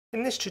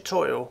In this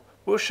tutorial,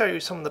 we'll show you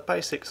some of the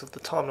basics of the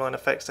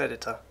TimelineFX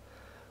editor.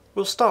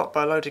 We'll start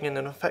by loading in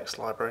an effects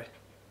library.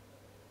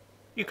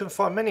 You can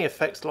find many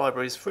effects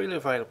libraries freely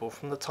available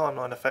from the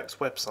TimelineFX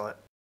website.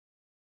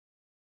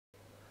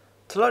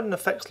 To load an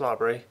effects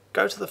library,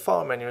 go to the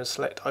File menu and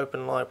select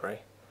Open Library.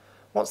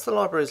 Once the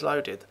library is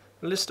loaded,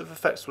 a list of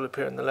effects will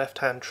appear in the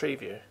left-hand tree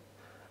view.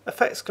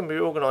 Effects can be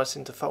organised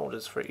into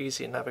folders for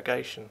easier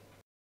navigation.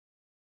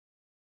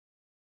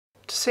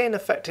 To see an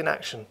effect in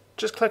action,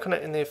 just click on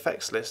it in the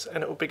effects list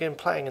and it will begin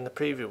playing in the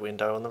preview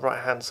window on the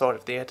right hand side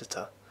of the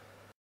editor.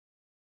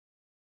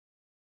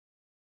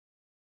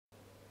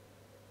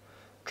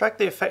 Drag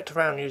the effect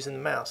around using the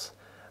mouse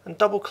and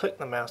double click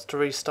the mouse to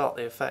restart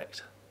the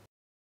effect.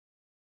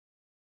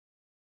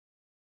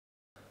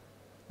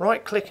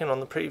 Right clicking on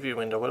the preview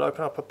window will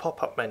open up a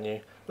pop-up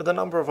menu with a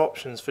number of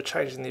options for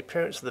changing the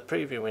appearance of the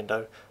preview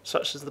window,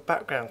 such as the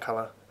background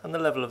colour and the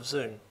level of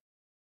zoom.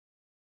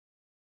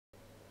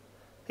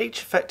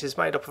 Each effect is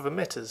made up of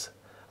emitters.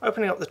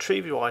 Opening up the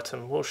tree view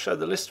item will show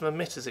the list of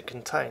emitters it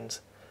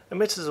contains.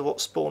 Emitters are what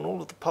spawn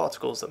all of the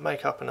particles that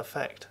make up an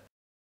effect.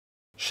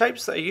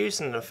 Shapes that are used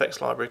in an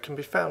effects library can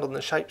be found on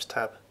the Shapes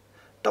tab.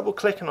 Double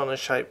clicking on a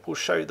shape will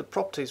show you the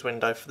Properties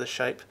window for the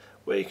shape,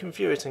 where you can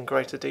view it in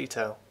greater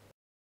detail.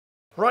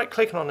 Right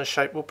clicking on a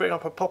shape will bring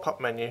up a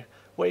pop-up menu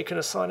where you can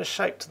assign a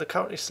shape to the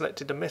currently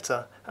selected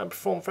emitter and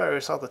perform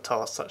various other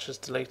tasks such as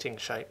deleting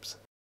shapes.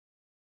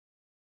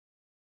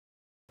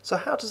 So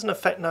how does an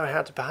effect know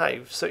how to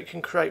behave so it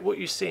can create what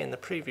you see in the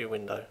preview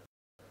window?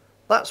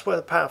 That's where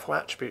the powerful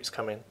attributes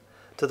come in.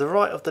 To the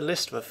right of the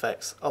list of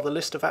effects are the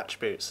list of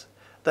attributes.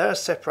 They are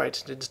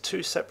separated into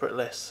two separate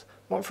lists,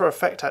 one for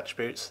effect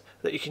attributes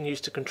that you can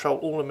use to control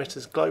all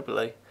emitters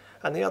globally,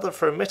 and the other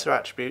for emitter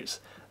attributes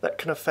that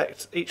can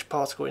affect each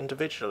particle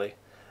individually.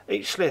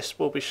 Each list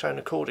will be shown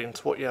according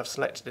to what you have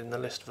selected in the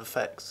list of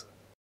effects.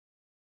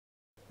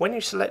 When you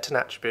select an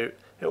attribute,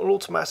 it will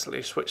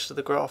automatically switch to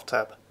the Graph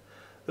tab.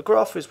 The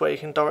graph is where you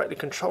can directly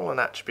control an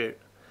attribute.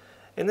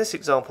 In this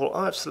example,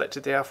 I have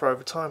selected the alpha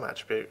over time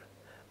attribute.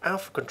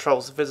 Alpha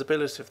controls the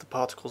visibility of the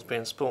particles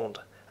being spawned,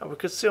 and we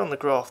could see on the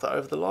graph that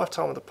over the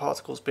lifetime of the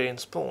particles being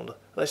spawned,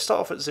 they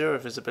start off at 0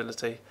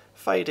 visibility,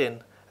 fade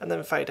in, and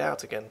then fade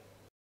out again.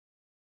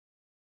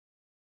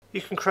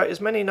 You can create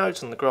as many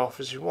nodes on the graph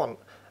as you want,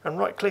 and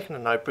right-clicking a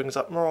node brings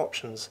up more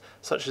options,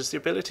 such as the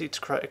ability to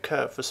create a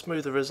curve for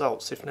smoother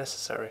results if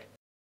necessary.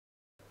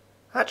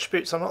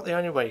 Attributes are not the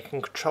only way you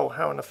can control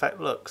how an effect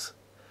looks.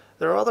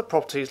 There are other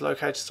properties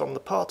located on the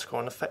Particle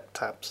and Effect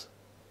tabs.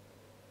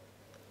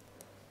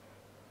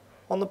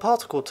 On the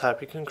Particle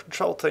tab you can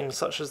control things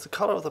such as the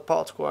colour of the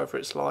particle over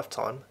its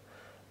lifetime,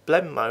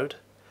 blend mode,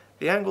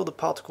 the angle the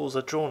particles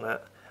are drawn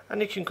at,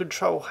 and you can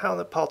control how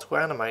the particle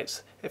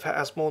animates if it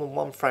has more than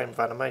one frame of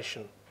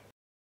animation.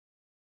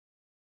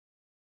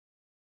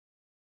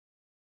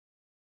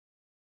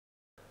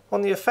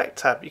 On the Effect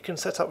tab you can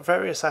set up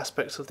various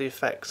aspects of the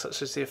effect,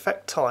 such as the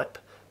effect type,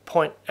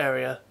 point,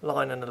 area,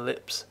 line and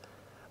ellipse,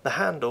 the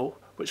handle,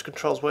 which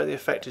controls where the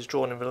effect is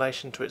drawn in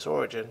relation to its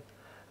origin,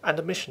 and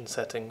emission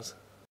settings.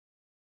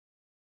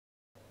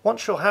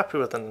 Once you're happy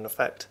with an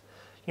effect,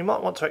 you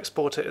might want to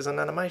export it as an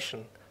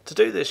animation. To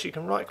do this you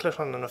can right click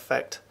on an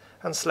effect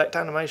and select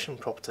Animation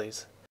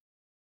Properties.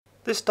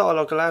 This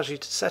dialog allows you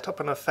to set up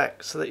an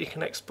effect so that you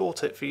can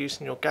export it for use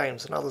in your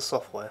games and other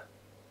software.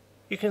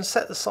 You can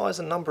set the size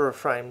and number of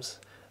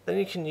frames, then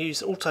you can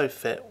use Auto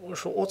Fit,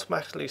 which will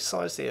automatically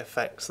size the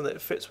effect so that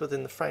it fits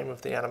within the frame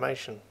of the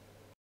animation.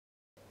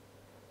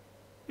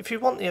 If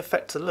you want the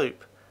effect to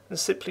loop, then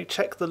simply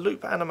check the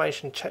Loop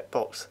Animation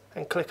checkbox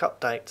and click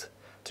Update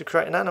to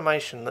create an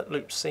animation that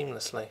loops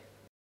seamlessly.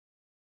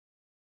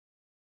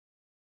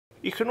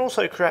 You can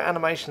also create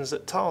animations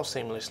that tile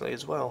seamlessly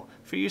as well,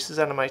 for use as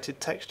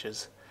animated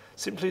textures.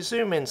 Simply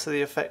zoom in so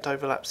the effect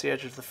overlaps the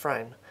edge of the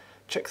frame,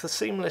 check the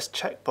Seamless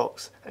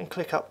checkbox and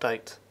click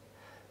Update.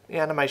 The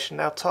animation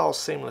now tiles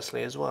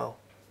seamlessly as well.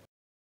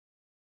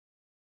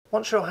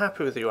 Once you're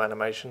happy with your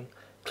animation,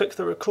 click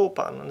the Record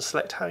button and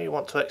select how you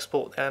want to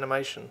export the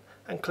animation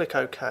and click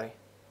OK.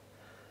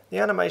 The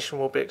animation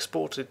will be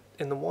exported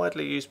in the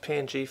widely used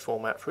PNG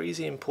format for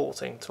easy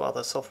importing to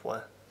other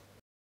software.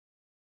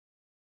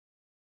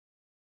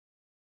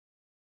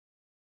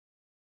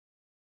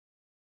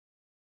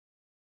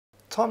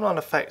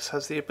 TimelineFX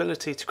has the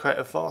ability to create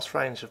a vast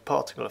range of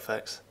particle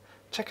effects.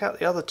 Check out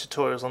the other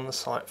tutorials on the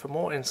site for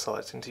more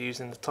insights into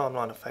using the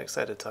TimelineFX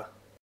editor.